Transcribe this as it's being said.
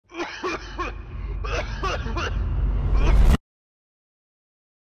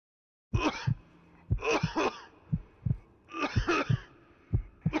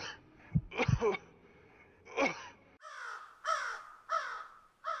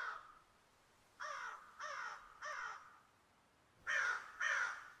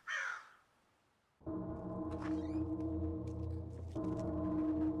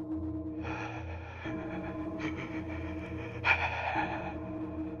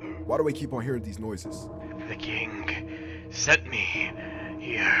Why do I keep on hearing these noises? The king sent me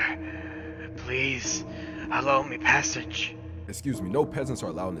here. Please allow me passage. Excuse me, no peasants are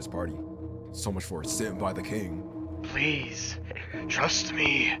allowed in this party. So much for sitting by the king. Please, trust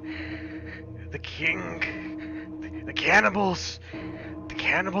me. The king, the cannibals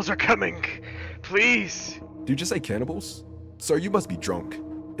are coming. Please. Did you just say cannibals? Sir, you must be drunk.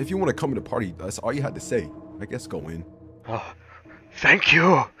 If you want to come to the party, that's all you had to say. I guess go in. Oh, thank you.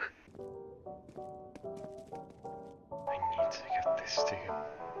 I need to get this to him.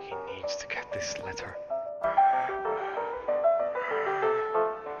 He needs to get this letter.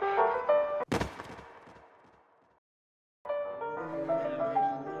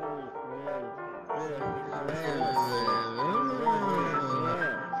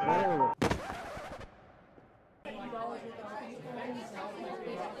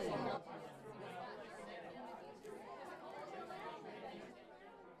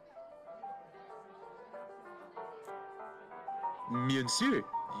 Monsieur,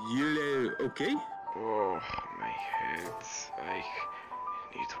 il est okay? Oh, my head. I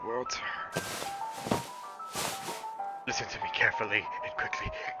need water. Listen to me carefully and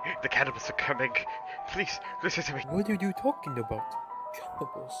quickly. The cannibals are coming. Please, listen to me. What are you talking about?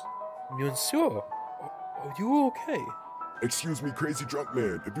 Cannibals? Monsieur, are you okay? Excuse me, crazy drunk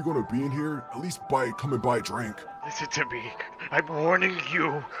man. If you're gonna be in here, at least come and buy a drink. Listen to me. I'm warning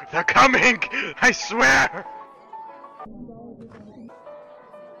you. They're coming. I swear.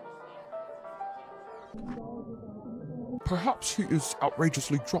 Perhaps he is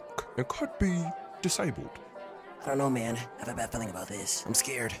outrageously drunk and could be disabled. I don't know, man. I have a bad feeling about this. I'm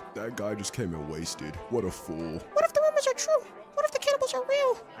scared. That guy just came in wasted. What a fool. What if the rumors are true? What if the cannibals are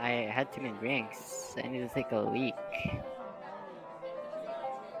real? I had too many drinks. I need to take a leak.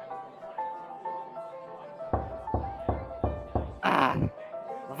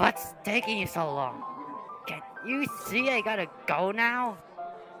 What's taking you so long? Can't you see I gotta go now?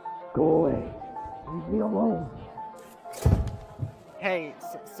 Go away. Leave me alone. Hey,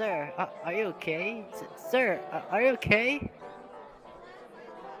 sir, are you okay? Sir, are you okay?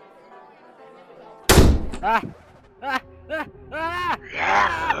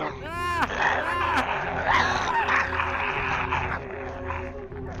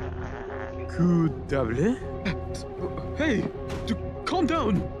 Coup d'able? Hey, calm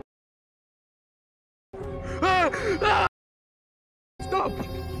down. Stop!